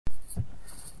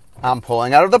I'm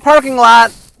pulling out of the parking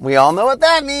lot. We all know what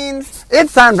that means.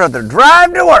 It's time for the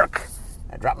drive to work.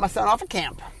 I dropped my son off at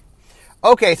camp.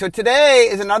 Okay, so today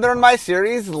is another in my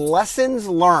series, Lessons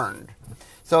Learned.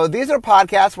 So these are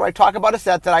podcasts where I talk about a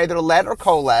set that I either led or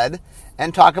co-led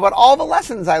and talk about all the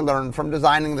lessons I learned from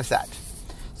designing the set.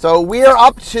 So we are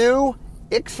up to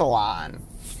Ixalan.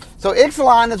 So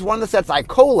Ixalan is one of the sets I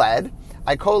co-led.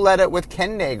 I co-led it with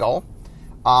Ken Nagel.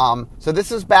 So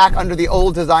this is back under the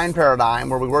old design paradigm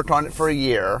where we worked on it for a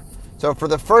year. So for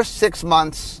the first 6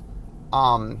 months,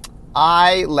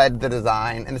 I led the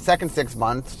design. In the second 6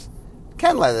 months,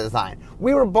 Ken led the design.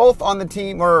 We were both on the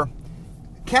team, or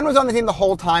Ken was on the team the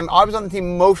whole time. I was on the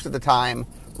team most of the time.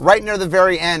 Right near the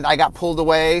very end, I got pulled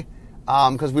away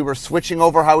because we were switching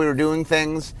over how we were doing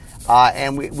things,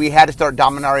 and we had to start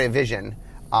Dominaria Vision.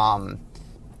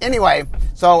 Anyway,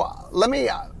 so let me...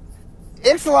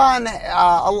 Ixalan,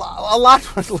 a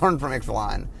lot was learned from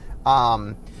Ixalan.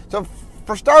 So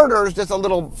for starters, just a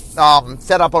little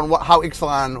setup on how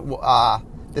Ixalan,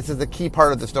 this is the key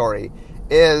part of the story,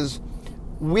 is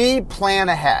we plan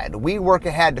ahead. We work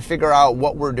ahead to figure out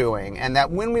what we're doing. And that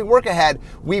when we work ahead,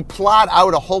 we plot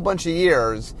out a whole bunch of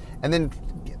years. And then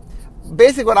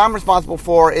basically what I'm responsible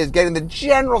for is getting the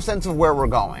general sense of where we're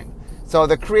going. So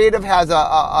the creative has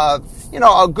a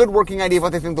good working idea of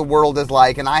what they think the world is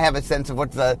like, and I have a sense of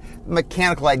what the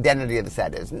mechanical identity of the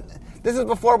set is. This is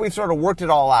before we've sort of worked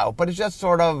it all out, but it's just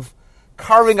sort of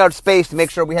carving out space to make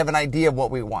sure we have an idea of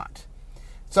what we want.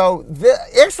 So the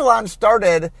Ixalan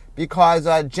started because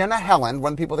Jenna Helland,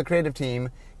 one of the people of the creative team,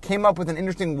 came up with an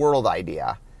interesting world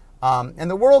idea. And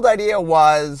the world idea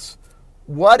was,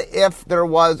 what if there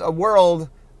was a world...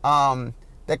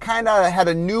 that kind of had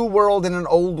a new world and an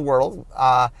old world,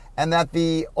 and that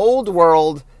the old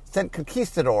world sent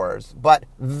conquistadors, but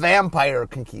vampire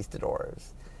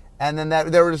conquistadors. And then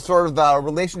that there was sort of a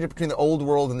relationship between the old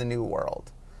world and the new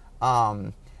world.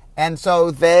 And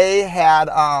so they had,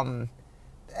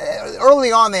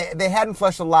 early on, they hadn't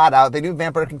fleshed a lot out. They knew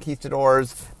vampire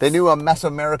conquistadors. They knew a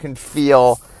Mesoamerican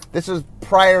feel. This was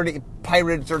prior to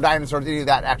pirates or dinosaurs, any of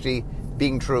that actually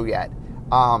being true yet.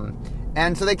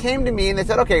 And so they came to me and they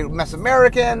said, okay,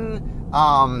 Mesoamerican,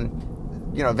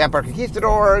 vampire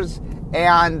conquistadors,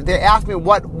 and they asked me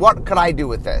what could I do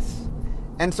with this?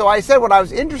 And so I said what I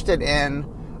was interested in.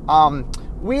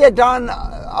 We had done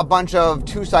a bunch of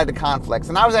two-sided conflicts,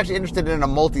 and I was actually interested in a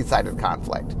multi-sided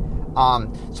conflict.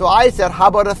 So I said, how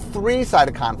about a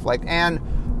three-sided conflict? And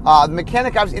the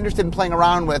mechanic I was interested in playing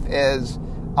around with is...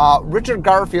 Richard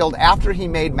Garfield, after he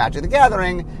made Magic the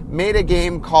Gathering, made a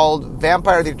game called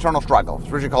Vampire the Eternal Struggle. It's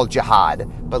originally called Jihad,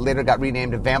 but later got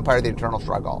renamed to Vampire the Eternal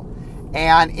Struggle.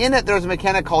 And in it, there's a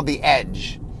mechanic called the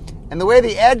Edge. And the way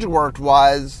the Edge worked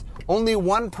was only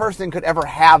one person could ever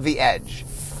have the Edge.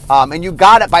 And you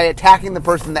got it by attacking the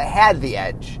person that had the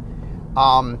Edge.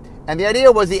 And the idea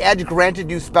was the Edge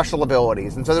granted you special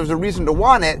abilities. And so there was a reason to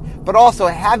want it, but also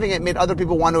having it made other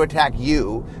people want to attack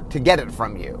you to get it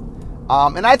from you.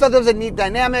 And I thought that was a neat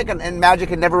dynamic, and Magic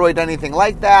had never really done anything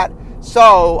like that.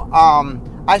 So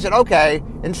I said, okay,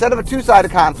 instead of a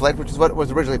two-sided conflict, which is what was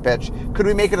originally pitched, could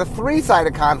we make it a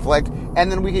three-sided conflict,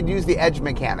 and then we could use the Edge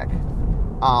mechanic?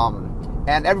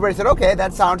 And everybody said, okay,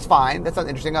 that sounds fine. That sounds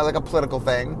interesting, like a political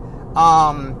thing.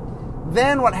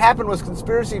 Then what happened was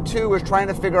Conspiracy 2 was trying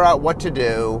to figure out what to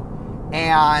do,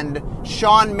 and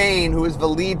Sean Main, who is the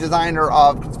lead designer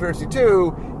of Conspiracy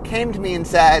 2, came to me and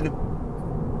said...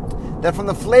 that from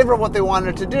the flavor of what they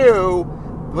wanted to do,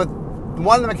 but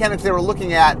one of the mechanics they were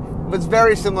looking at was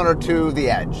very similar to the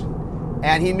Edge.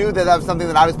 And he knew that was something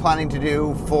that I was planning to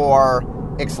do for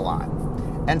Ixalan.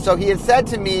 And so he had said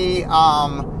to me,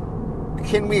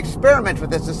 can we experiment with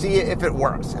this to see if it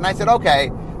works? And I said, okay,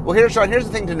 well, here's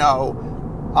the thing to know.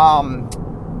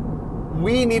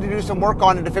 We need to do some work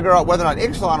on it to figure out whether or not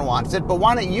Ixalan wants it, but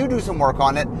why don't you do some work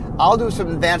on it? I'll do some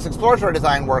advanced exploratory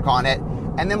design work on it,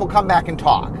 and then we'll come back and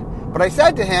talk. But I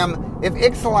said to him, if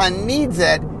Ixalan needs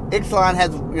it, Ixalan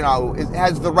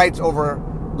has the rights over,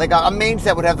 like a main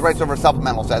set would have the rights over a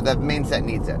supplemental set. The main set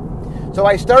needs it. So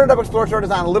I started up exploratory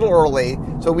design a little early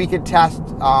so we could test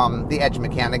the Edge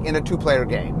mechanic in a two-player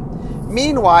game.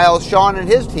 Meanwhile, Sean and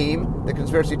his team, the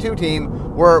Conspiracy 2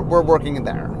 team, were working in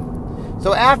there.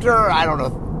 So after, a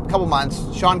couple months,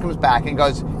 Sean comes back and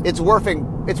goes, it's working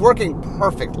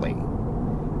perfectly.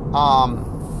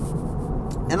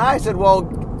 And I said, well...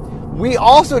 we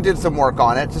also did some work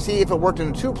on it to see if it worked in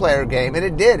a two-player game, and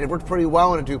it did. It worked pretty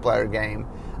well in a two-player game.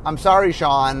 I'm sorry,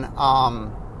 Sean.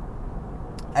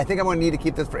 I think I'm going to need to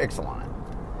keep this for Ixalan.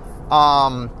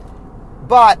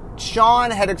 But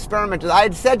Sean had experimented. I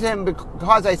had said to him,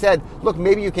 because I said, look,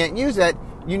 maybe you can't use it,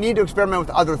 you need to experiment with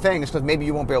other things because maybe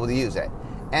you won't be able to use it.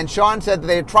 And Sean said that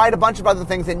they had tried a bunch of other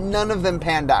things and none of them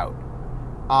panned out.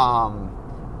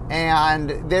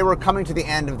 And they were coming to the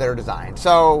end of their design.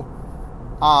 So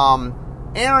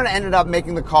Aaron ended up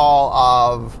making the call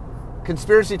of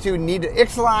Conspiracy 2 needed...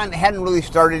 Ixalan hadn't really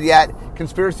started yet.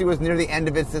 Conspiracy was near the end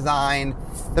of its design.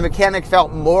 The mechanic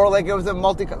felt more like it was a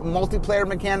multiplayer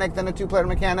mechanic than a two-player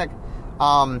mechanic.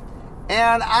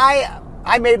 And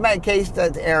I made my case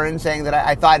to Aaron saying that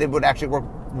I thought it would actually work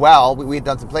well. We had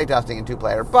done some playtesting in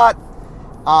two-player. But,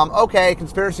 okay,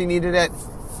 Conspiracy needed it.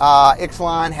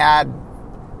 Ixalan had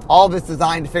all of its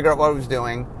design to figure out what it was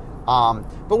doing.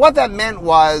 But what that meant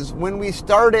was when we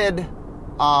started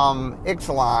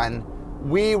Ixalan,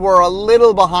 we were a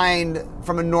little behind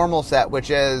from a normal set,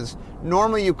 which is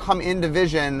normally you come into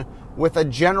Vision with a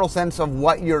general sense of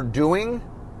what you're doing.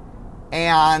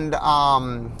 And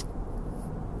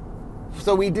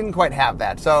so we didn't quite have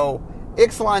that. So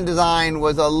Ixalan design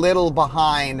was a little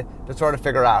behind to sort of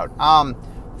figure out.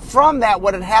 From that,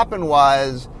 what had happened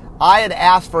was I had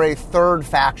asked for a third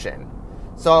faction.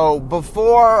 So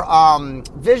before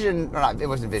Vision, or not, it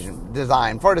wasn't Vision,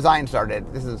 Design, before Design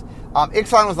started, this is,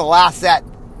 Ixalan was the last set,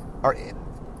 or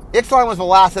Ixalan was the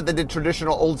last set that did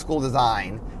traditional old school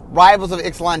design. Rivals of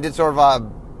Ixalan did sort of a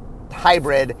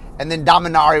hybrid, and then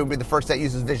Dominaria would be the first set that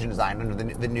uses Vision design under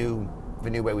the new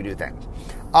way we do things.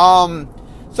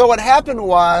 So what happened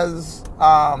was,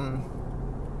 I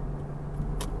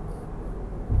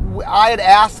had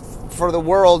asked for the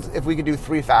world if we could do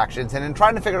 3 factions, and in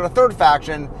trying to figure out a third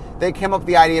faction, they came up with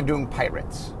the idea of doing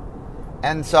pirates.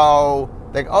 And so,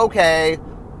 like, okay,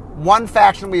 one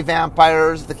faction will be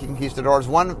vampires, the conquistadors,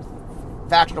 one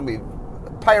faction will be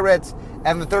pirates,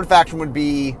 and the third faction would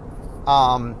be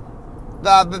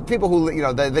the people who,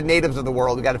 the natives of the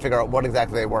world. We got to figure out what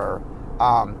exactly they were.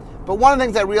 But one of the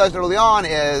things I realized early on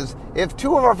is if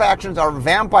 2 of our factions are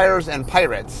vampires and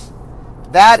pirates,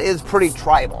 that is pretty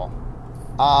tribal.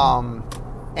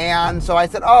 And so I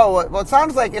said, well, it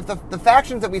sounds like if the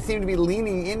factions that we seem to be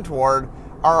leaning in toward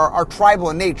are tribal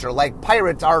in nature, like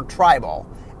pirates are tribal.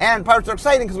 And pirates are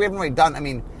exciting because we haven't really done,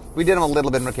 we did them a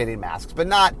little bit in Mercadian Masks, but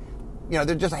not,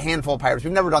 they're just a handful of pirates.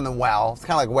 We've never done them well. It's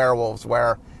kind of like werewolves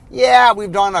where, yeah,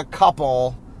 we've done a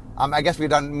couple. I guess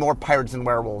we've done more pirates than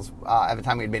werewolves at the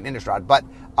time we had made Innistrad. But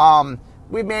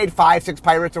we've made 5, 6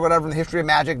 pirates or whatever in the history of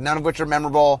Magic, none of which are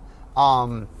memorable.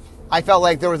 I felt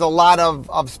like there was a lot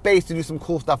of space to do some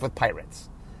cool stuff with pirates.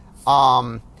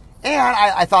 And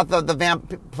I thought the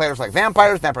players like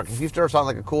vampires, Vampire Conquistador sounded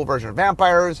like a cool version of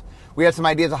vampires. We had some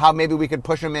ideas of how maybe we could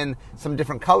push them in some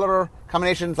different color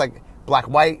combinations, like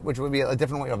black-white, which would be a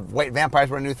different way of white vampires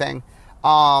were a new thing.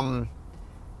 And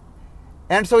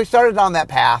so we started down that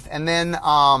path, and then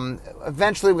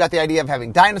eventually we got the idea of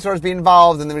having dinosaurs be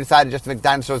involved, and then we decided just to make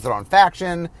dinosaurs their own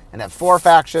faction and have 4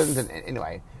 factions. And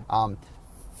anyway,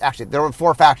 actually, there were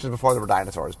 4 factions before there were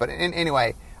dinosaurs. But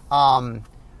anyway,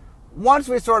 once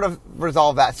we sort of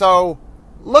resolved that, so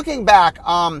looking back,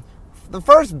 the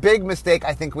first big mistake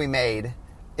I think we made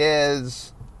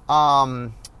is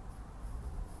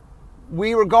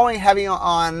we were going heavy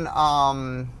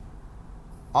on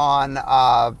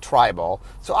tribal.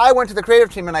 So I went to the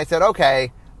creative team and I said,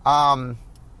 okay, one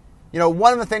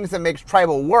of the things that makes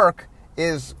tribal work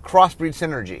is crossbreed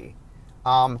synergy.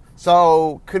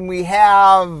 So can we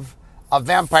have a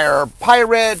vampire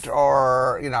pirate,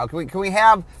 or can we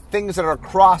have things that are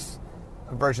cross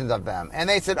versions of them? And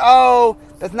they said,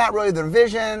 that's not really their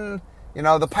vision.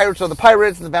 The pirates are the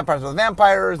pirates and the vampires are the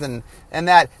vampires, and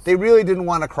that they really didn't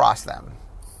want to cross them.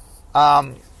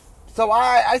 So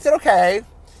I said, okay.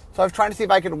 So I was trying to see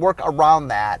if I could work around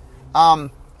that.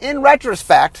 In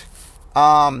retrospect,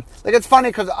 it's funny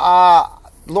because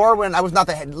Lorwyn, I was not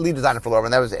the lead designer for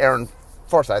Lorwyn. That was Aaron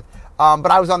Forsyth. But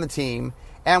I was on the team.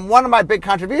 And one of my big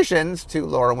contributions to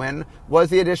Lorwyn was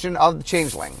the addition of the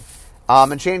Changeling.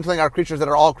 And Changeling are creatures that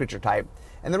are all creature type.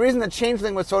 And the reason that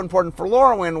Changeling was so important for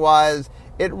Lorwyn was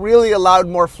it really allowed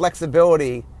more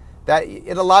flexibility. That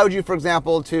it allowed you, for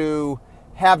example, to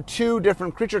have 2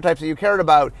 different creature types that you cared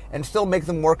about and still make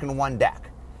them work in one deck.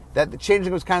 That the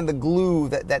Changeling was kind of the glue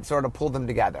that sort of pulled them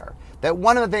together. That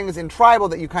one of the things in Tribal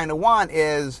that you kind of want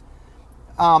is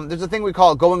there's a thing we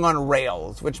call going on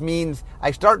rails, which means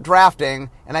I start drafting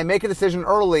and I make a decision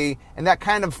early, and that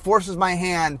kind of forces my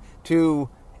hand to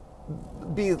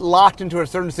be locked into a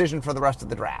certain decision for the rest of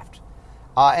the draft.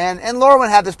 And Lorwyn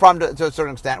had this problem to a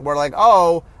certain extent, where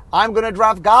I'm going to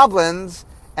draft goblins,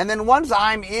 and then once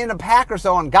I'm in a pack or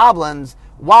so on goblins,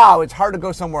 wow, it's hard to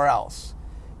go somewhere else.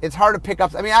 It's hard to pick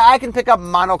up. I can pick up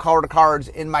monocolored cards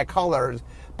in my colors,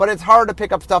 but it's hard to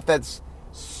pick up stuff that's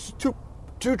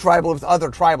too tribal with other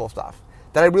tribal stuff.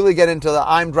 that I really get into the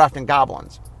I'm drafting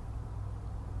goblins.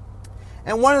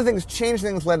 And one of the things Change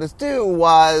Things let us do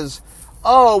was,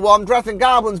 I'm drafting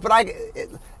goblins, but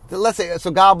let's say,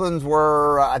 so goblins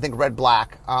were, I think,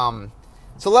 red-black.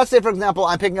 So let's say, for example,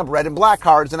 I'm picking up red and black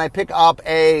cards, and I pick up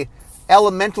a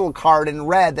elemental card in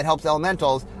red that helps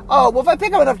elementals. If I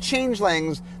pick up enough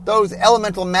changelings, those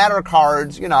elemental matter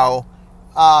cards,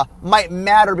 might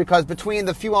matter because between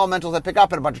the few elementals I pick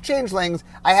up and a bunch of changelings,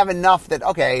 I have enough that,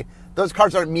 okay, those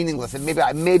cards aren't meaningless, and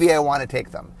maybe I want to take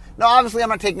them. Now, obviously, I'm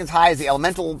not taking it as high as the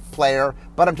elemental player,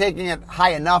 but I'm taking it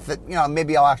high enough that,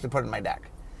 maybe I'll actually put it in my deck.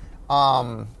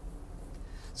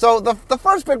 So the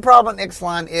first big problem in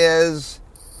Ixalan is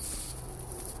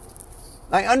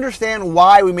I understand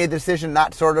why we made the decision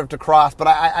not sort of to cross, but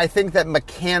I think that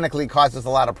mechanically causes a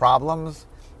lot of problems.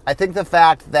 I think the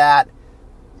fact that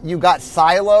you got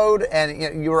siloed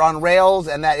and you were on rails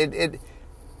and that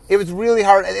it was really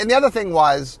hard. And the other thing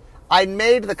was I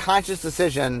made the conscious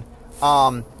decision.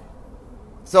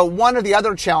 So one of the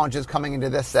other challenges coming into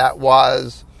this set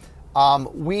was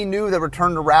we knew that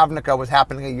Return to Ravnica was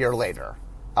happening a year later.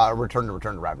 Return to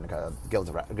Ravnica, Guilds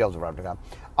of Ravnica.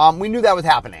 We knew that was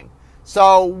happening.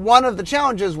 So one of the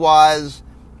challenges was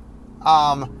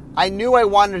I knew I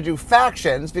wanted to do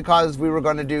factions because we were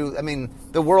going to do,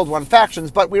 the world won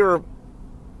factions, but we were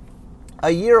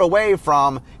a year away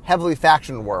from heavily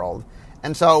faction world.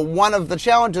 And so one of the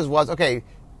challenges was, okay,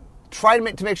 try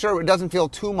to make sure it doesn't feel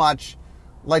too much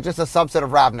like just a subset of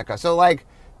Ravnica. So like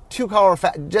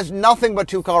just nothing but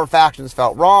 2-color factions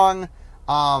felt wrong.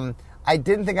 I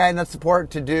didn't think I had enough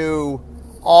support to do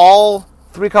all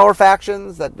 3-color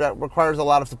factions. That requires a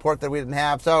lot of support that we didn't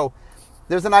have. So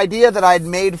there's an idea that I'd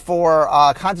made for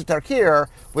Khans of Tarkir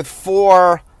with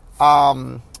four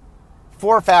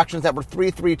factions that were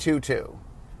 3-3-2-2.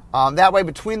 That way,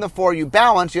 between the four, you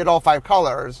balance. You had all 5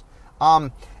 colors.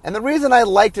 And the reason I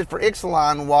liked it for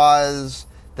Ixalan was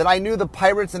that I knew the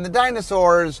pirates and the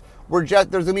dinosaurs were there's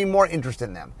going to be more interest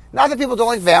in them. Not that people don't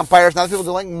like vampires, not that people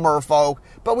don't like merfolk,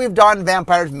 but we've done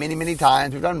vampires many, many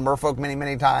times. We've done merfolk many,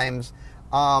 many times.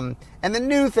 And the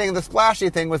new thing, the splashy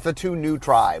thing, was the 2 new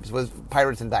tribes, was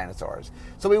pirates and dinosaurs.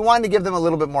 So we wanted to give them a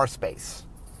little bit more space.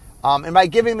 And by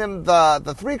giving them the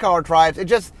 3-color tribes, it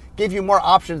just gave you more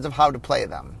options of how to play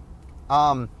them.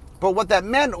 But what that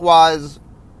meant was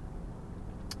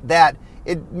that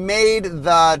it made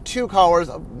the 2 colors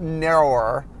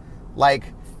narrower.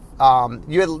 Like,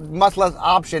 you had much less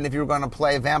option if you were going to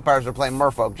play vampires or play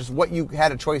merfolk, just what you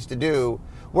had a choice to do.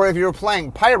 Where if you were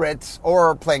playing pirates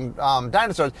or playing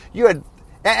dinosaurs, you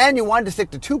wanted to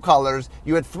stick to 2 colors,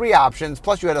 you had 3 options,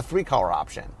 plus you had a 3-color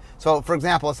option. So, for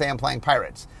example, let's say I'm playing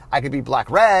pirates. I could be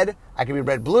black-red, I could be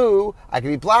red-blue, I could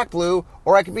be black-blue,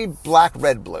 or I could be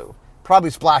black-red-blue.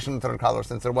 Probably splashing the 3rd color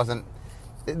since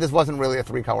this wasn't really a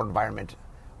 3-color environment.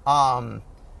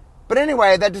 But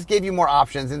anyway, that just gave you more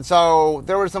options. And so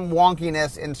there was some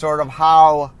wonkiness in sort of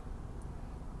how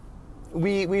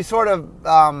we sort of...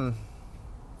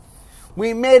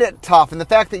 we made it tough, and the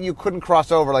fact that you couldn't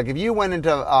cross over, like if you went into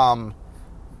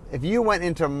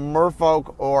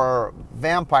merfolk or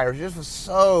vampires, it just was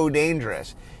so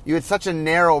dangerous. You had such a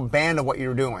narrow band of what you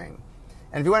were doing.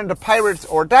 And if you went into pirates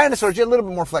or dinosaurs, you had a little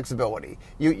bit more flexibility.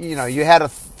 You had a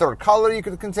 3rd color you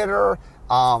could consider.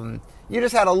 You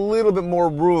just had a little bit more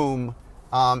room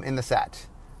in the set.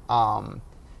 So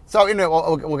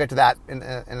we'll get to that in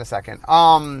a second.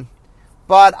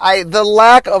 But the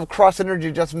lack of cross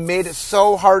synergy just made it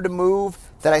so hard to move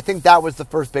that I think that was the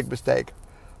first big mistake.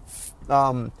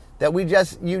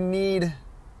 That you need...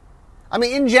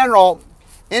 in general,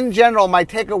 my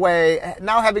takeaway,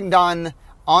 now having done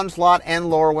Onslaught and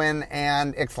Lorwyn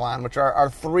and Ixalan, which are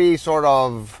 3 sort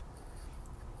of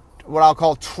what I'll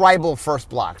call tribal first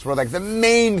blocks, where like the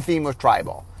main theme was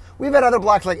tribal. We've had other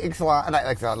blocks like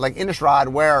Ixalan, like Innistrad,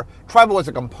 where tribal was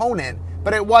a component,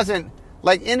 but it wasn't...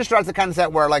 Like, Innistrad's the kind of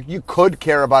set where, like, you could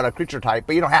care about a creature type,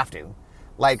 but you don't have to.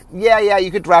 Like, yeah,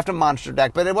 you could draft a monster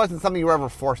deck, but it wasn't something you were ever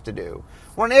forced to do.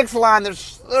 Where in Ixalan,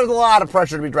 there's a lot of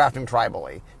pressure to be drafting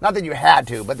tribally. Not that you had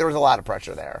to, but there was a lot of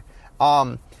pressure there.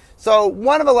 So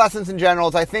one of the lessons in general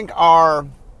is I think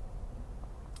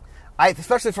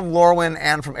especially from Lorwyn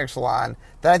and from Ixalan,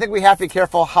 that I think we have to be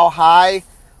careful how high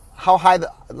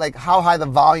the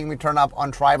volume we turn up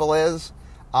on tribal is.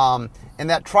 And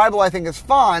that tribal, I think, is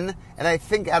fun, and I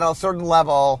think at a certain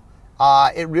level,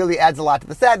 it really adds a lot to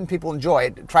the set, and people enjoy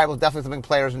it. Tribal is definitely something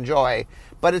players enjoy,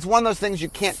 but it's one of those things you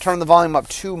can't turn the volume up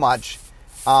too much,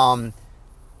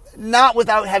 not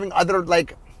without having other,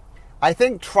 like, I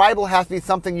think tribal has to be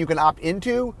something you can opt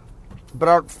into, but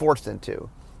aren't forced into.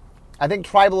 I think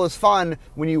tribal is fun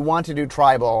when you want to do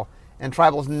tribal, And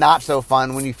tribal is not so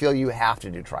fun when you feel you have to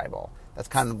do tribal. That's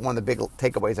kind of one of the big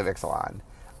takeaways of Ixalan.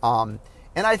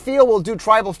 And I feel we'll do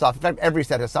tribal stuff. In fact, every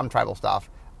set has some tribal stuff.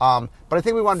 But I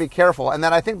think we want to be careful. And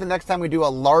then I think the next time we do a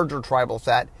larger tribal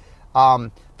set,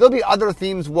 there'll be other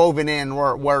themes woven in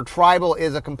where tribal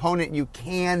is a component you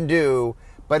can do,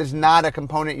 but it's not a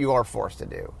component you are forced to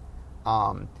do.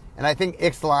 And I think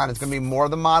Ixalan is going to be more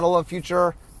the model of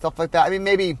future stuff like that. I mean,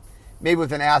 maybe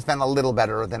with an Aspen a little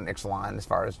better than Ixalan as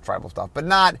far as tribal stuff, but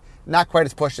not quite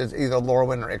as pushed as either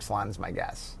Lorwyn or Ixalan is my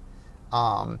guess.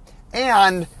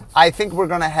 And I think we're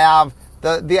going to have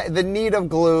the need of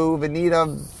glue, the need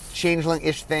of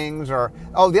changeling-ish things, the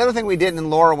other thing we did in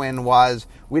Lorwyn was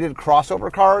we did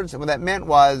crossover cards, and what that meant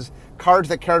was cards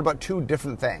that cared about two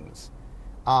different things.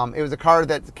 It was a card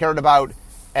that cared about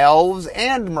elves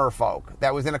and merfolk.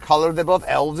 That was in a color that both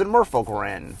elves and merfolk were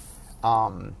in.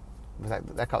 Was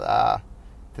that color?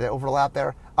 Did they overlap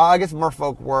there? I guess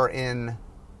merfolk were in.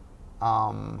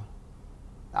 I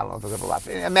don't know if those overlapped.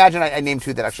 Imagine I named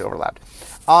two that actually overlapped.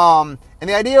 And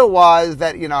the idea was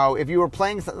that, if you were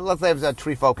playing, let's say it was a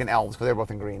tree folk and elves, because they're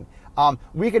both in green.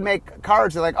 We could make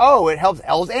cards that it helps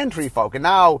elves and tree folk. And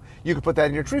now you could put that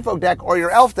in your tree folk deck or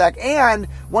your elf deck. And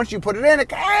once you put it in, it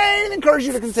kind of encourages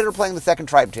you to consider playing the second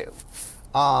tribe too.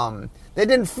 They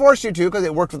didn't force you to because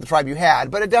it worked with the tribe you had.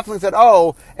 But it definitely said,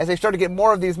 as they start to get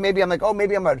more of these, maybe I'm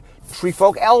a tree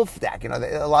folk elf deck.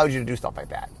 That allows you to do stuff like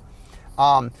that.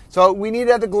 So we need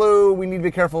to have the glue. We need to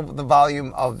be careful with the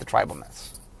volume of the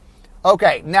tribalness.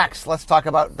 Okay, next, let's talk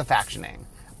about the factioning.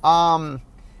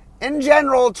 In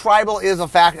general, tribal is a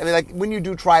when you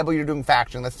do tribal, you're doing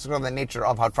faction. That's sort of the nature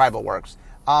of how tribal works.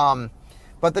 But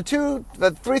the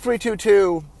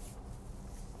 3322,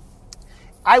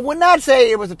 I would not say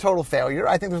it was a total failure.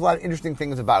 I think there's a lot of interesting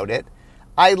things about it.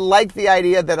 I like the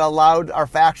idea that allowed our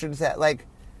factions that,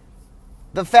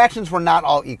 the factions were not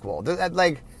all equal.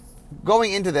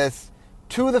 Going into this,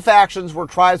 two of the factions were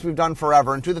tribes we've done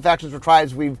forever, and two of the factions were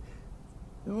tribes we've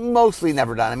mostly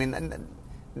never done. I mean,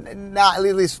 not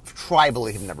at least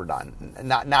tribally have never done.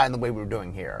 Not in the way we were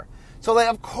doing here. So,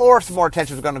 of course, more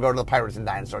attention was going to go to the pirates and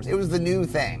dinosaurs. It was the new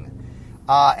thing.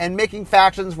 And making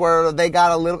factions where they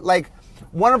got a little,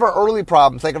 one of our early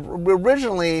problems,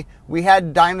 originally we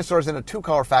had dinosaurs in a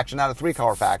 2-color faction, not a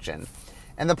 3-color faction.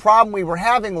 And the problem we were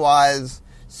having was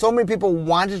so many people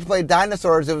wanted to play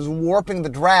dinosaurs, it was warping the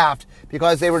draft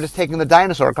because they were just taking the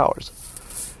dinosaur colors.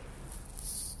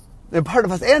 And part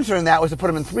of us answering that was to put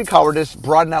them in 3-color, just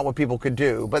broaden out what people could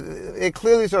do. But it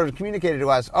clearly sort of communicated to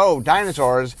us,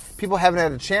 dinosaurs, people haven't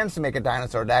had a chance to make a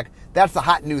dinosaur deck. That's the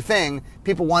hot new thing.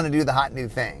 People want to do the hot new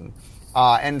thing.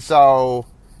 And so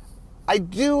I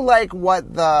do like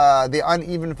what the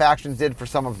uneven factions did for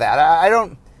some of that.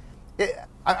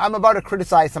 I'm about to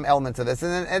criticize some elements of this,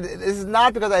 and this is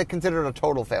not because I consider it a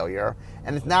total failure,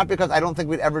 and it's not because I don't think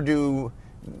we'd ever do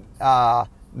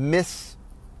factions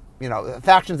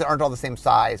that aren't all the same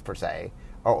size per se,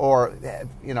 or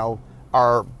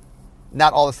are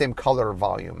not all the same color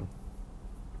volume.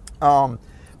 But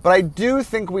I do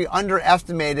think we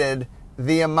underestimated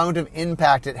the amount of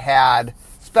impact it had,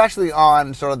 especially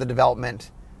on sort of the development.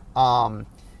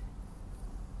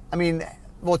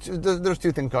 There's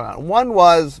two things going on. One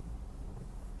was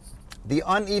the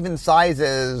uneven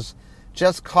sizes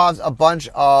just caused a bunch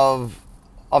of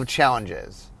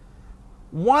challenges.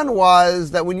 One was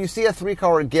that when you see a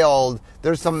 3-color guild,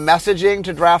 there's some messaging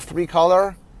to draft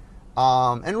 3-color.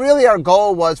 And really our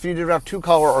goal was for you to draft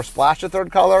 2-color or splash a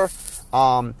 3rd color.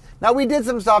 Now we did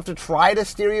some stuff to try to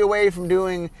steer you away from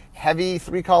doing heavy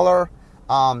 3-color.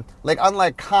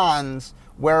 Unlike cons,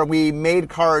 where we made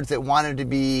cards that wanted to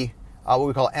be what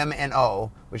we call MNO,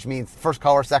 which means first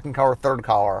color, second color, third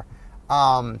color.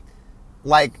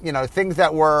 Things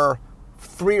that were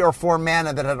 3 or 4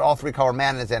 mana that had all 3-color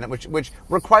manas in it, which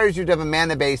requires you to have a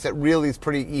mana base that really is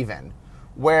pretty even.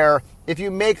 Where if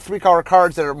you make 3-color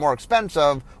cards that are more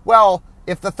expensive,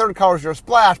 if the 3rd color is your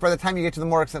splash, by the time you get to the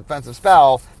more expensive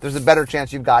spell, there's a better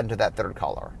chance you've gotten to that 3rd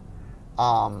color.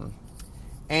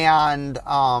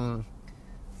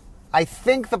 I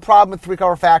think the problem with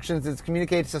 3-color factions is it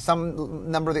communicates to some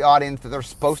number of the audience that they're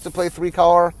supposed to play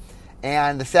 3-color,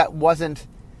 and the set wasn't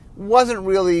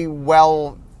really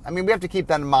well. We have to keep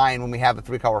that in mind when we have a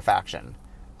 3-color faction.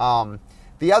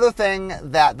 The other thing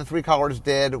that the 3-colors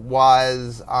did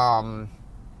was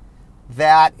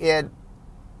that it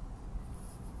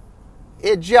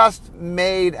just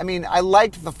made. I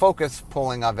liked the focus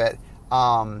pulling of it.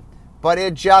 But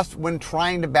it just, when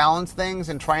trying to balance things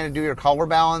and trying to do your color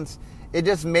balance, it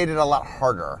just made it a lot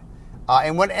harder.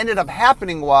 And what ended up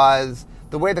happening was,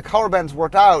 the way the color balance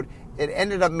worked out, it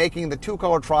ended up making the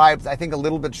 2-color tribes, I think, a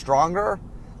little bit stronger.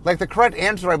 Like the correct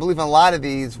answer, I believe, in a lot of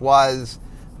these was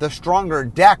the stronger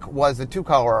deck was the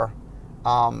 2-color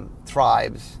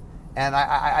tribes. And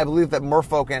I believe that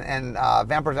merfolk and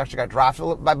vampires actually got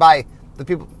drafted by the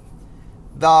people.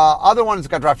 The other ones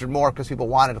got drafted more because people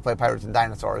wanted to play pirates and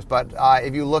dinosaurs. But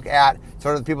if you look at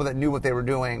sort of the people that knew what they were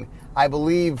doing, I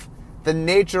believe the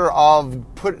nature of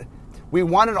we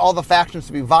wanted all the factions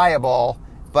to be viable,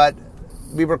 but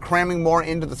we were cramming more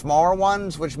into the smaller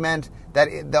ones, which meant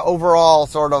that the overall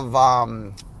sort of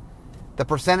the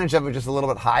percentage of it was just a little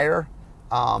bit higher.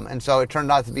 And so it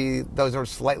turned out to be those are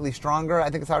slightly stronger. I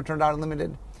think that's how it turned out in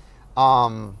Limited.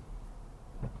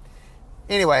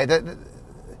 Anyway,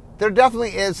 there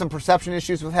definitely is some perception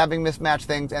issues with having mismatched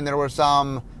things, and there were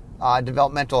some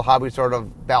developmental how we sort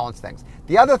of balance things.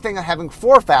 The other thing that having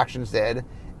 4 factions did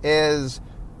is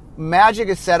Magic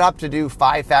is set up to do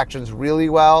 5 factions really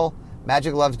well.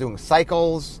 Magic loves doing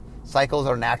cycles. Cycles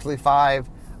are naturally 5.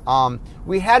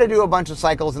 We had to do a bunch of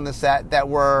cycles in the set that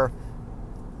were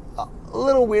a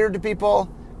little weird to people,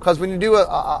 because when you do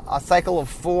a cycle of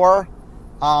 4,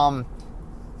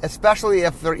 especially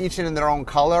if they're each in their own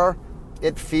color,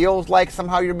 it feels like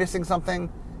somehow you're missing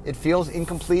something. It feels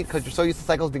incomplete because you're so used to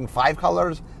cycles being 5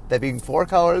 colors, that being 4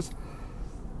 colors.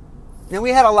 And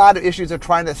we had a lot of issues of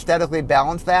trying to aesthetically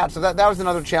balance that. So that was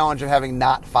another challenge of having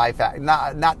not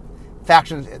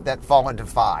factions that fall into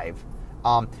 5.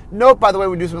 Note, by the way,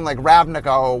 we do something like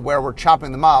Ravnica where we're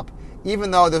chopping them up, even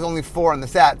though there's only 4 in the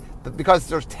set, but because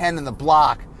there's 10 in the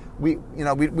block, we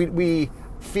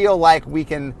feel like we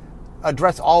can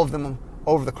address all of them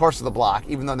over the course of the block,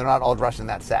 even though they're not all addressed in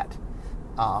that set.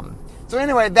 So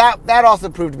anyway, that also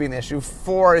proved to be an issue.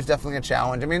 4 is definitely a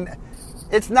challenge. I mean,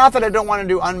 it's not that I don't want to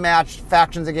do unmatched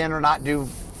factions again or not do,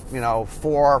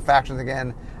 4 factions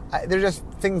again. There's just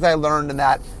things I learned in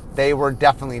that they were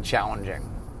definitely challenging.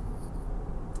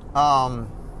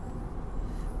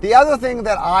 The other thing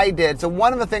that I did, so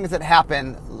one of the things that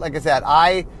happened, like I said,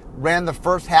 I ran the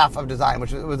first half of design,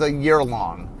 which was a year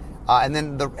long, and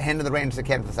then handed the reins to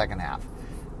Ken for the second half.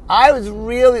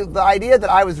 The idea that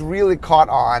I was really caught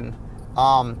on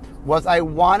was I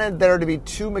wanted there to be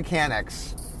 2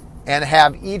 mechanics and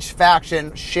have each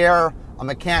faction share a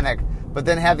mechanic, but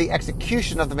then have the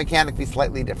execution of the mechanic be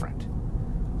slightly different.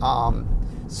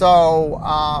 So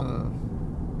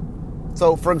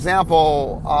for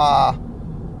example, I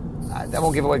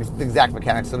won't give away the exact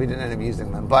mechanics, so we didn't end up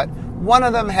using them. But one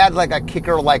of them had like a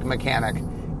kicker-like mechanic,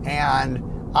 and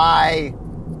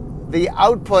the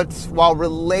outputs, while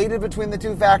related between the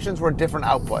 2 factions, were different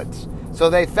outputs. So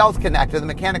they felt connected, the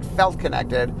mechanic felt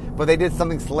connected, but they did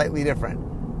something slightly different.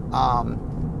 And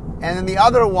then the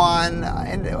other one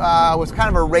was kind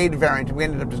of a raid variant, and we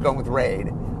ended up just going with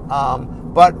raid.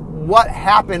 But what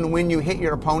happened when you hit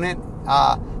your opponent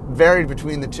varied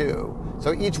between the 2.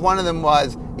 So each one of them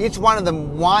wanted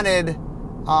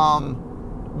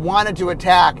to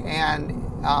attack, and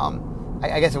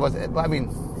I guess it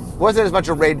wasn't as much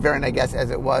a raid variant, I guess,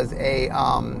 as it was a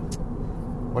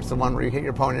what's the one where you hit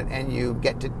your opponent and you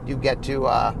get to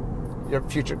your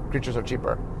future creatures are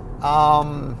cheaper.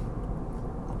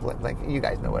 Like you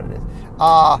guys know what it is.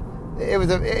 It was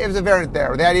a variant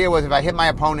there. The idea was if I hit my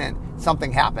opponent,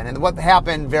 something happened, and what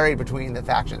happened varied between the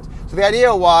factions. So the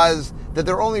idea was that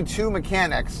there were only 2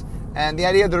 mechanics, and the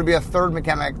idea there would be a third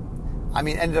mechanic,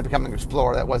 ended up becoming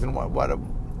Explorer. That wasn't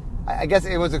I guess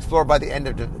it was Explorer by the end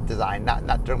of design,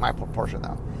 not during my portion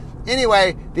though.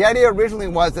 Anyway, the idea originally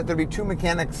was that there'd be 2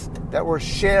 mechanics that were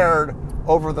shared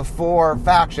over the 4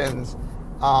 factions.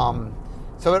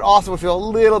 So it also would feel a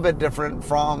little bit different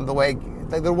from the way,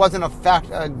 like there wasn't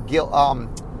a guild.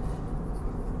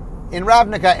 In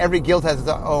Ravnica, every guild has its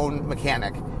own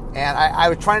mechanic, and I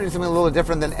was trying to do something a little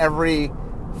different than every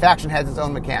faction has its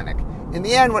own mechanic. In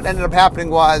the end, what ended up happening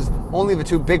was only the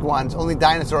 2 big ones, only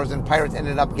dinosaurs and pirates,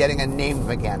 ended up getting a named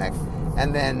mechanic,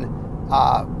 and then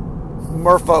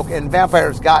merfolk and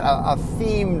vampires got a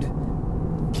themed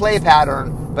play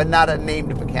pattern, but not a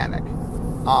named mechanic.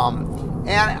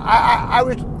 And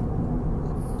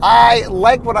I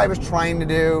like what I was trying to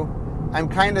do. I'm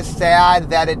kind of sad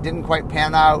that it didn't quite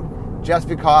pan out, just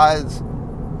because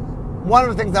one of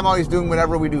the things I'm always doing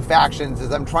whenever we do factions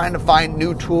is I'm trying to find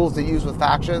new tools to use with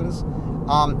factions.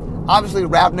 Obviously,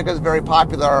 Ravnica is very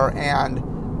popular, and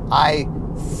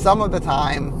some of the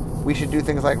time we should do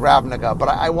things like Ravnica, but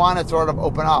I want to sort of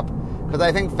open up, because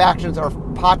I think factions are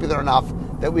popular enough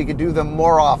that we could do them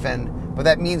more often, but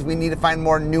that means we need to find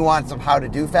more nuance of how to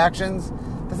do factions.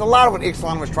 That's a lot of what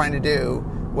Ixalan was trying to do,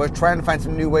 was trying to find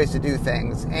some new ways to do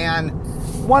things. And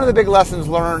one of the big lessons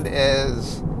learned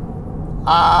is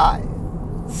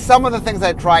some of the things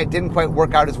I tried didn't quite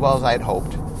work out as well as I had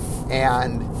hoped.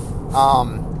 And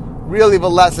really the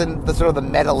lesson, the sort of the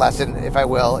meta lesson, if I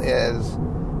will, is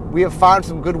we have found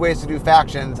some good ways to do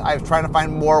factions. I was trying to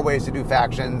find more ways to do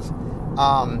factions.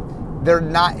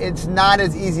 It's not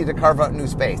as easy to carve out new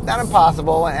space. Not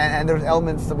impossible, and there's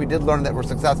elements that we did learn that were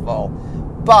successful,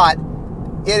 but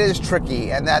it is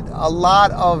tricky, and that a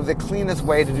lot of the cleanest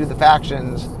way to do the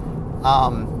factions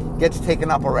gets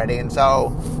taken up already. And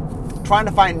so trying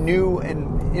to find new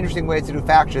and interesting ways to do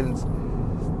factions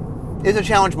is a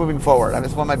challenge moving forward. I mean,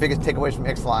 it's one of my biggest takeaways from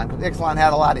Ixalan, because Ixalan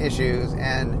had a lot of issues,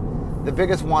 and the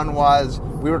biggest one was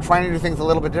we were trying to do things a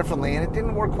little bit differently, and it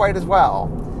didn't work quite as well.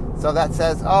 So that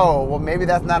says, oh, well, maybe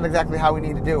that's not exactly how we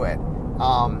need to do it.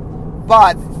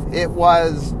 But it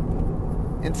was,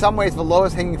 in some ways, the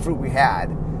lowest hanging fruit we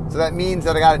had. So that means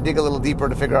that I got to dig a little deeper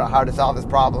to figure out how to solve this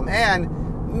problem. And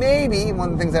maybe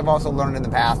one of the things I've also learned in the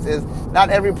past is not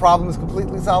every problem is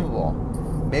completely solvable.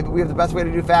 Maybe we have the best way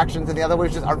to do factions and the other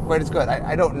ways just aren't quite as good.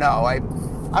 I don't know.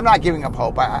 I'm not giving up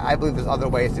hope. I believe there's other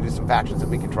ways to do some factions that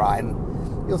we can try. And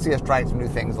you'll see us trying some new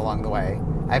things along the way.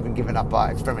 I haven't given up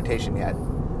experimentation yet.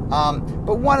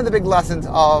 But one of the big lessons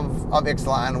of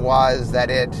Ixalan was that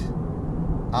it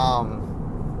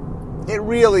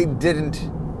really didn't,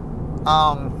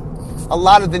 a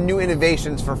lot of the new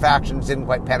innovations for factions didn't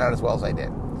quite pan out as well as I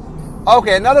did.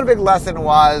 Okay, another big lesson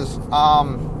was,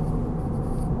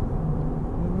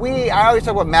 I always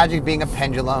talk about Magic being a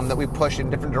pendulum that we push in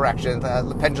different directions.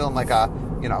 The pendulum like a,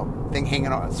 thing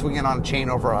swinging on a chain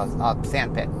over a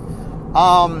sand pit.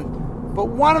 But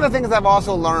one of the things I've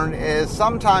also learned is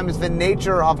sometimes the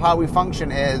nature of how we function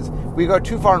is we go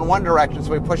too far in one direction,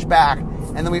 so we push back,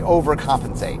 and then we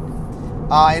overcompensate.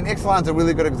 And Ixalan's a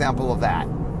really good example of that.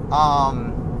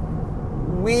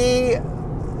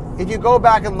 If you go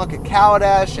back and look at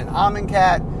Kaladesh and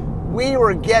Amonkhet, we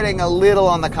were getting a little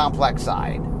on the complex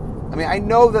side. I mean, I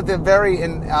know that the very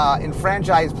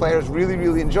enfranchised players really,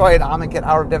 really enjoyed Amonkhet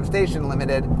Hour of Devastation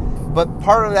Limited, but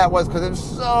part of that was because it was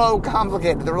so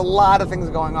complicated. There were a lot of things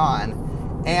going on.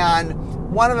 And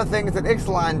one of the things that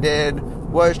Ixalan did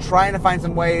was trying to find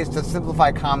some ways to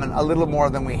simplify Common a little more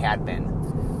than we had been.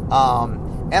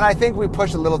 And I think we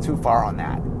pushed a little too far on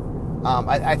that.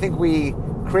 I think we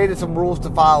created some rules to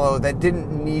follow that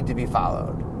didn't need to be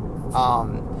followed.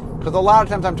 Because a lot of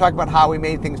times I'm talking about how we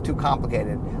made things too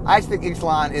complicated. I think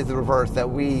Ixalan is the reverse, that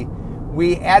we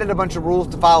added a bunch of rules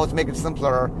to follow to make it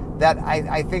simpler that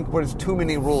I think was too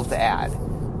many rules to add.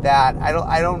 That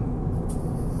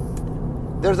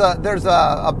there's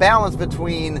a balance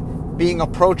between being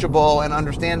approachable and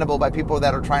understandable by people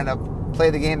that are trying to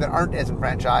play the game that aren't as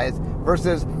enfranchised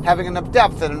versus having enough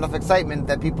depth and enough excitement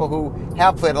that people who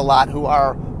have played a lot, who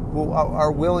are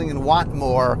willing and want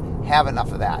more, have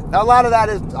enough of that. Now, a lot of that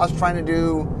is us trying to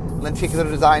do lenticular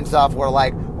design stuff where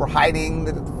we're hiding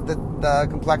the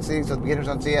complexity so the beginners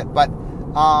don't see it. But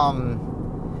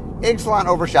Ixalan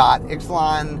overshot.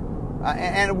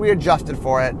 And we adjusted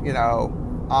for it.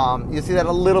 You see that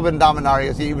a little bit in Dominaria.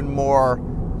 You see even more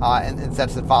in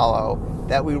sets that follow.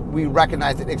 That we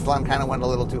recognize that Ixalan kind of went a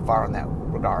little too far in that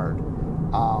regard.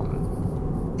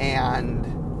 And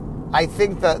I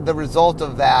think that the result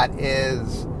of that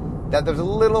is that there's a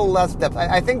little less depth.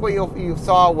 I think what you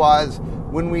saw was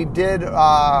when we did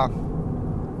Aether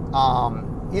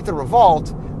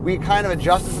Revolt, we kind of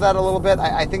adjusted to that a little bit.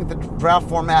 I think the draft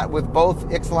format with both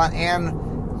Ixalan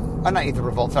and... not Aether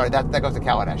Revolt, sorry, that goes to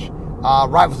Kaladesh.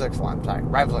 Rivals of Ixalan.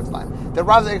 The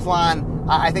Rivals of Ixalan,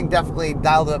 I think definitely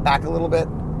dialed it back a little bit.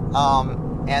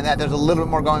 And that there's a little bit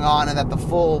more going on, and that the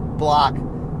full block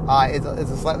is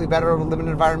a slightly better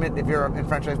limited environment if you're an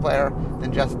enfranchised player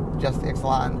than just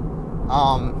Ixalan.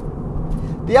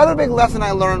 The other big lesson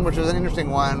I learned, which was an interesting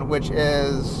one, which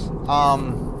is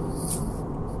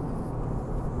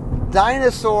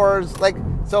dinosaurs.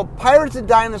 So pirates and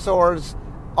dinosaurs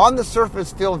on the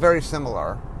surface feel very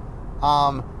similar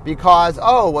because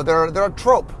they're a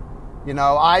trope.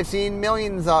 I've seen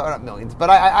not millions, but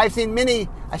I've seen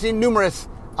numerous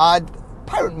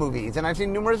pirate movies, and I've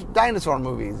seen numerous dinosaur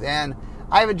movies, and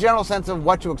I have a general sense of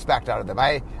what to expect out of them.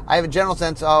 I have a general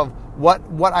sense of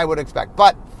what I would expect.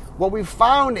 But what we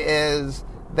found is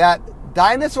that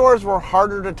dinosaurs were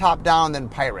harder to top down than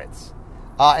pirates.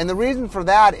 And the reason for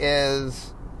that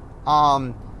is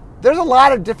there's a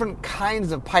lot of different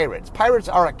kinds of pirates. Pirates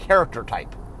are a character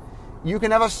type. You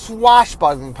can have a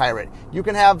swashbuckling pirate. You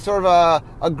can have sort of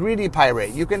a greedy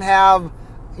pirate. You can have,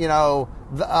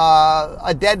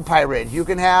 a dead pirate. You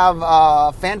can have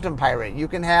a phantom pirate. You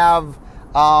can have,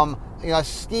 a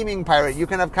scheming pirate. You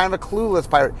can have kind of a clueless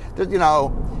pirate.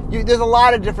 There's a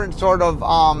lot of different sort of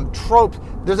tropes.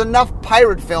 There's enough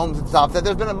pirate films and stuff that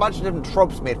there's been a bunch of different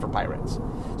tropes made for pirates.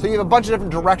 So you have a bunch of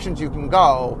different directions you can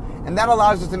go, and that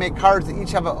allows us to make cards that each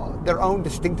have their own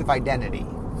distinctive identity.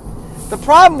 The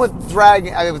problem with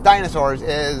dinosaurs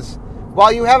is,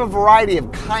 while you have a variety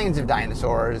of kinds of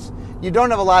dinosaurs, you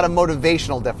don't have a lot of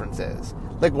motivational differences.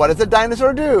 Like, what does a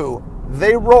dinosaur do?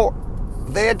 They roar.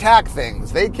 They attack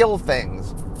things. They kill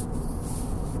things.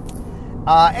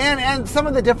 And some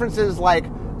of the differences, like,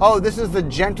 oh, this is the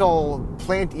gentle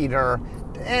plant eater,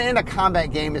 in a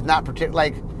combat game is not particular.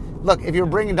 Like, look, if you're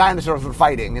bringing dinosaurs for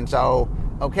fighting, and so,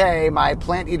 okay, my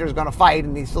plant eater is going to fight,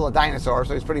 and he's still a dinosaur,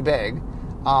 so he's pretty big.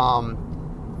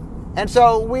 And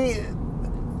so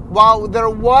while there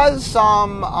was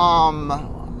some,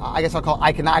 I guess I'll call it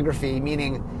iconography,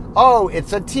 meaning, oh,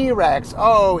 it's a T-Rex,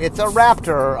 oh, it's a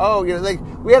raptor, oh, like,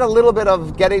 we had a little bit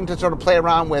of getting to sort of play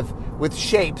around with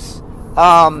shapes.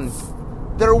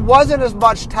 There wasn't as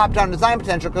much top-down design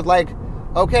potential, because, like,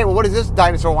 okay, well, what does this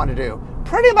dinosaur want to do?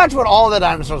 Pretty much what all the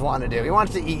dinosaurs want to do. He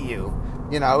wants to eat you.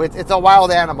 It's a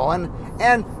wild animal.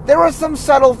 And there were some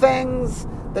subtle things.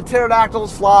 The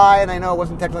pterodactyls fly, and I know it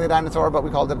wasn't technically a dinosaur, but we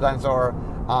called it a dinosaur,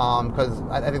 because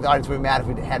I think the audience would be mad if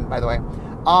we hadn't, by the way.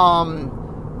 And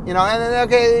then,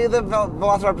 okay, the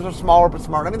velociraptors are smaller but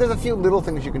smart. I mean, there's a few little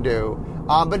things you can do,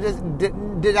 but it just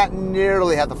did not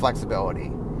nearly have the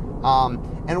flexibility.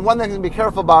 And one thing to be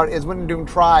careful about is when you're doing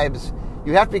tribes,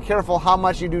 you have to be careful how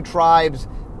much you do tribes.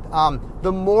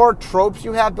 The more tropes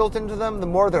you have built into them, the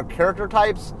more their character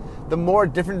types, the more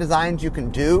different designs you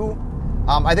can do.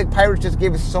 I think Pirates just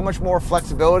gave us so much more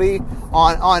flexibility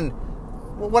on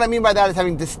what I mean by that is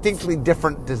having distinctly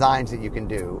different designs that you can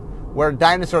do, where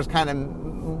dinosaurs kind of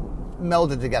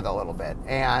melded together a little bit.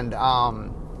 And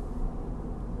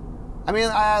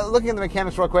looking at the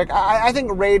mechanics real quick, I think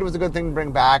Raid was a good thing to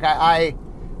bring back.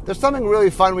 There's something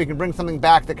really fun. We can bring something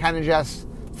back that kind of just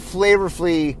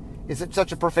flavorfully is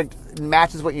such a perfect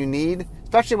matches what you need,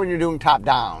 especially when you're doing top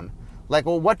down. Like,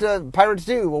 well, what do pirates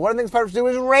do? Well, one of the things pirates do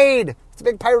is raid. It's a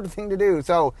big pirate thing to do.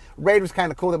 So raid was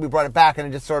kind of cool that we brought it back and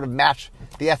it just sort of matched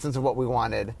the essence of what we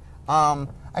wanted. I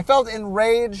felt in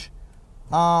Rage,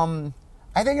 I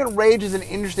think in Rage is an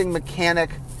interesting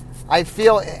mechanic. I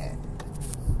feel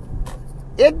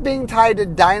it being tied to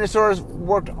dinosaurs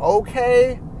worked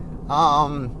okay.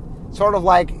 Sort of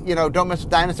like, don't mess with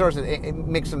dinosaurs, it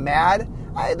makes them mad.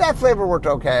 That flavor worked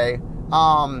okay.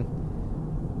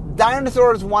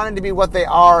 Dinosaurs wanted to be what they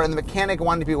are, and the mechanic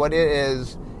wanted to be what it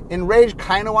is. In Rage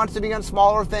kind of wants to be on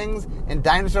smaller things, and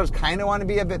dinosaurs kind of want to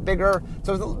be a bit bigger.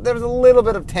 So there's a little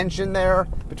bit of tension there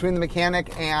between the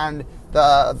mechanic and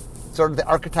the sort of the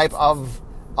archetype of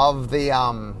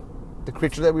the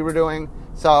creature that we were doing.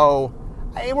 So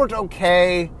it worked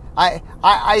okay.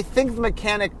 I think the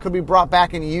mechanic could be brought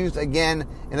back and used again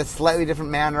in a slightly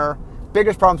different manner.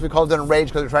 Biggest problems we called it in Rage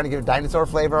because we're trying to give a dinosaur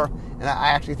flavor, and I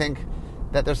actually think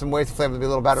that there's some ways the flavor to be a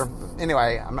little better.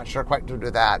 Anyway, I'm not sure quite to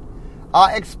do that.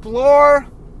 Explore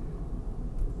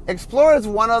is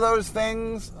one of those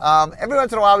things. Every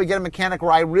once in a while we get a mechanic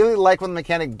where I really like what the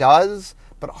mechanic does,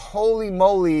 but holy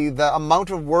moly, the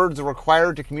amount of words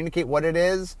required to communicate what it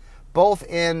is, both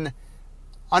in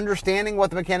understanding what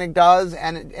the mechanic does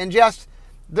and just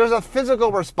there's a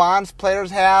physical response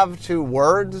players have to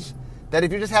words that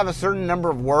if you just have a certain number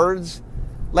of words,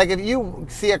 like if you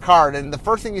see a card and the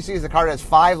first thing you see is the card has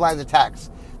 5 lines of text,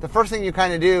 the first thing you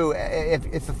kind of do, if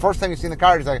it's the first time you've seen the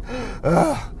card, it's like,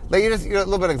 ugh. Like you're a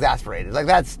little bit exasperated. Like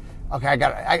that's, okay, I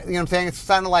got it. You know what I'm saying? It's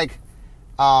kind of like,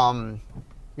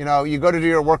 you go to do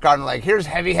your workout and like, here's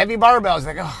heavy barbells.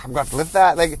 Like, oh, I'm going to have to lift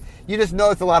that. Like, you just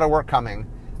know it's a lot of work coming.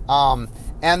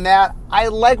 And that, I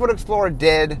like what Explorer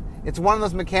did. It's one of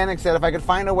those mechanics that if I could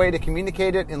find a way to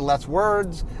communicate it in less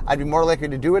words, I'd be more likely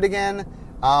to do it again.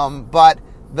 But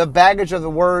the baggage of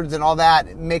the words and all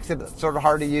that makes it sort of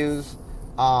hard to use.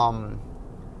 Like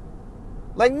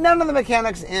none of the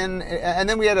mechanics and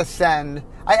then we had Ascend.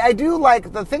 I do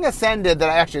like, the thing Ascend did that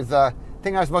actually is the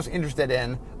thing I was most interested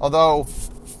in, although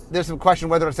there's some question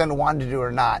whether Ascend wanted to do it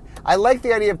or not. I like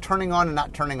the idea of turning on and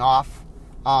not turning off.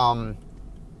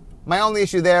 My only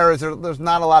issue there is there's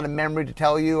not a lot of memory to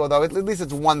tell you, although at least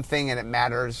it's one thing and it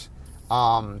matters.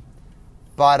 Mostly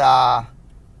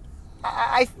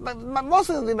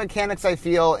the mechanics I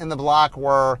feel in the block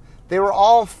they were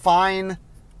all fine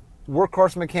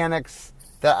workhorse mechanics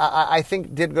that I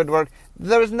think did good work.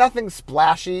 There was nothing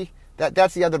splashy.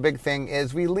 That's the other big thing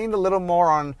is we leaned a little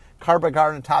more on card by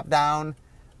card and top down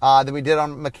than we did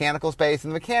on mechanical space.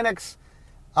 And the mechanics,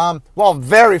 while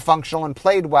very functional and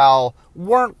played well,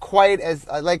 weren't quite as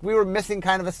like we were missing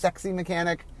kind of a sexy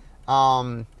mechanic.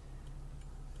 In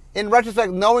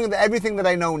retrospect, knowing everything that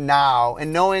I know now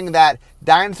and knowing that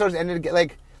dinosaurs ended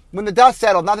like when the dust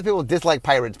settled, not that people dislike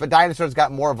pirates, but dinosaurs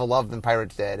got more of a love than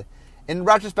pirates did. In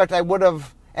retrospect, I would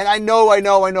have, and I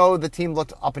know the team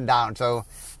looked up and down, so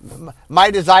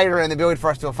my desire and the ability for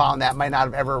us to have found that might not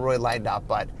have ever really lined up,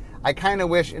 but I kind of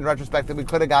wish, in retrospect, that we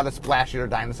could have got a splashier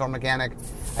dinosaur mechanic.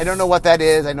 I don't know what that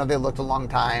is. I know they looked a long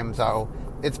time, so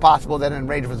it's possible that in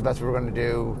Rage was the best we were going to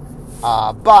do.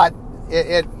 But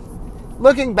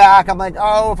looking back, I'm like,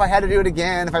 oh, if I had to do it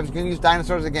again, if I was going to use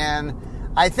dinosaurs again,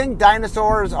 I think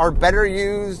dinosaurs are better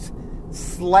used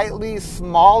slightly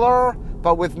smaller,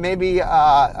 but with maybe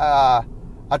a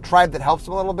tribe that helps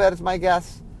them a little bit, is my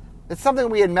guess. It's something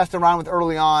we had messed around with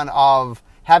early on of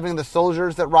having the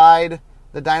soldiers that ride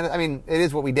the dinosaurs. I mean, it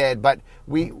is what we did, but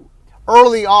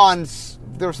early on,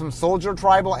 there was some soldier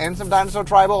tribal and some dinosaur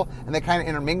tribal, and they kind of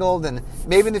intermingled, and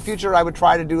maybe in the future I would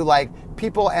try to do like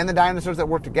people and the dinosaurs that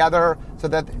work together so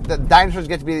that the dinosaurs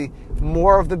get to be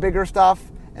more of the bigger stuff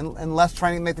and less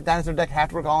trying to make the dinosaur deck have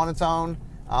to work all on its own.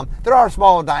 There are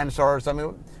smaller dinosaurs. I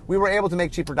mean, we were able to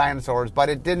make cheaper dinosaurs, but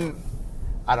it didn't,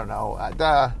 I don't know.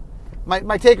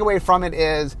 My takeaway from it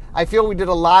is I feel we did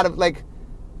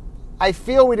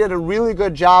a really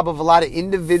good job of a lot of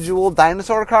individual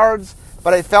dinosaur cards,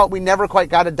 but I felt we never quite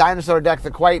got a dinosaur deck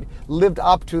that quite lived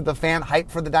up to the fan hype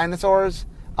for the dinosaurs.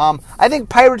 I think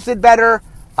Pirates did better.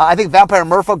 I think Vampire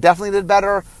Merfolk definitely did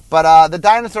better, but the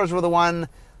dinosaurs were the one.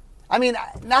 I mean,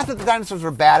 not that the dinosaurs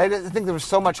were bad. I think there was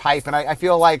so much hype, and I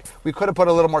feel like we could have put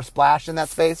a little more splash in that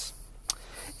space.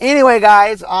 Anyway,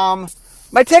 guys,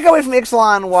 my takeaway from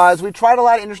Ixalan was we tried a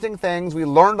lot of interesting things. We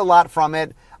learned a lot from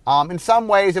it. In some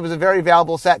ways, it was a very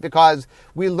valuable set because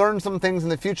we learned some things in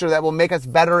the future that will make us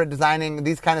better at designing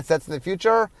these kind of sets in the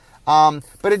future.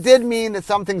 But it did mean that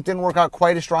some things didn't work out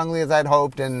quite as strongly as I'd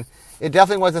hoped, and it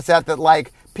definitely was a set that,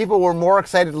 like, people were more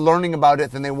excited learning about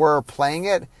it than they were playing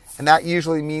it, and that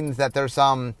usually means that there's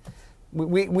some...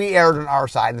 We erred on our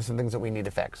side, and there's some things that we need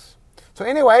to fix. So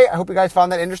anyway, I hope you guys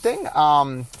found that interesting.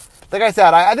 Like I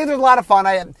said, I think there's a lot of fun.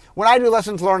 When I do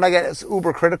lessons learned, I get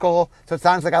uber critical, so it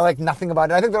sounds like I like nothing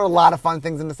about it. I think there are a lot of fun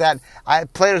things in the set.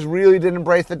 Players really did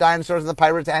embrace the dinosaurs and the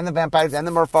pirates and the vampires and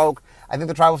the merfolk. I think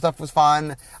the tribal stuff was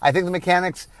fun. I think the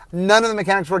mechanics, none of the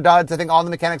mechanics were duds. I think all the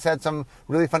mechanics had some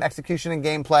really fun execution and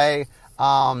gameplay.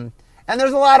 And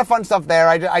there's a lot of fun stuff there.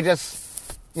 I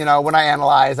just, when I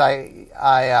analyze,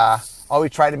 I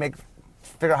always try to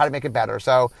figure out how to make it better.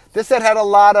 So this set had a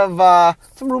lot of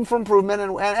some room for improvement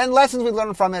and lessons we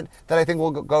learned from it that I think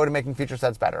will go to making future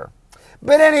sets better.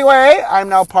 But anyway, I'm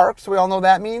now parked, so we all know what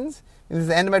that means. This is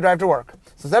the end of my drive to work.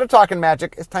 So instead of talking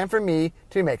magic, it's time for me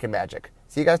to be making magic.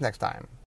 See you guys next time.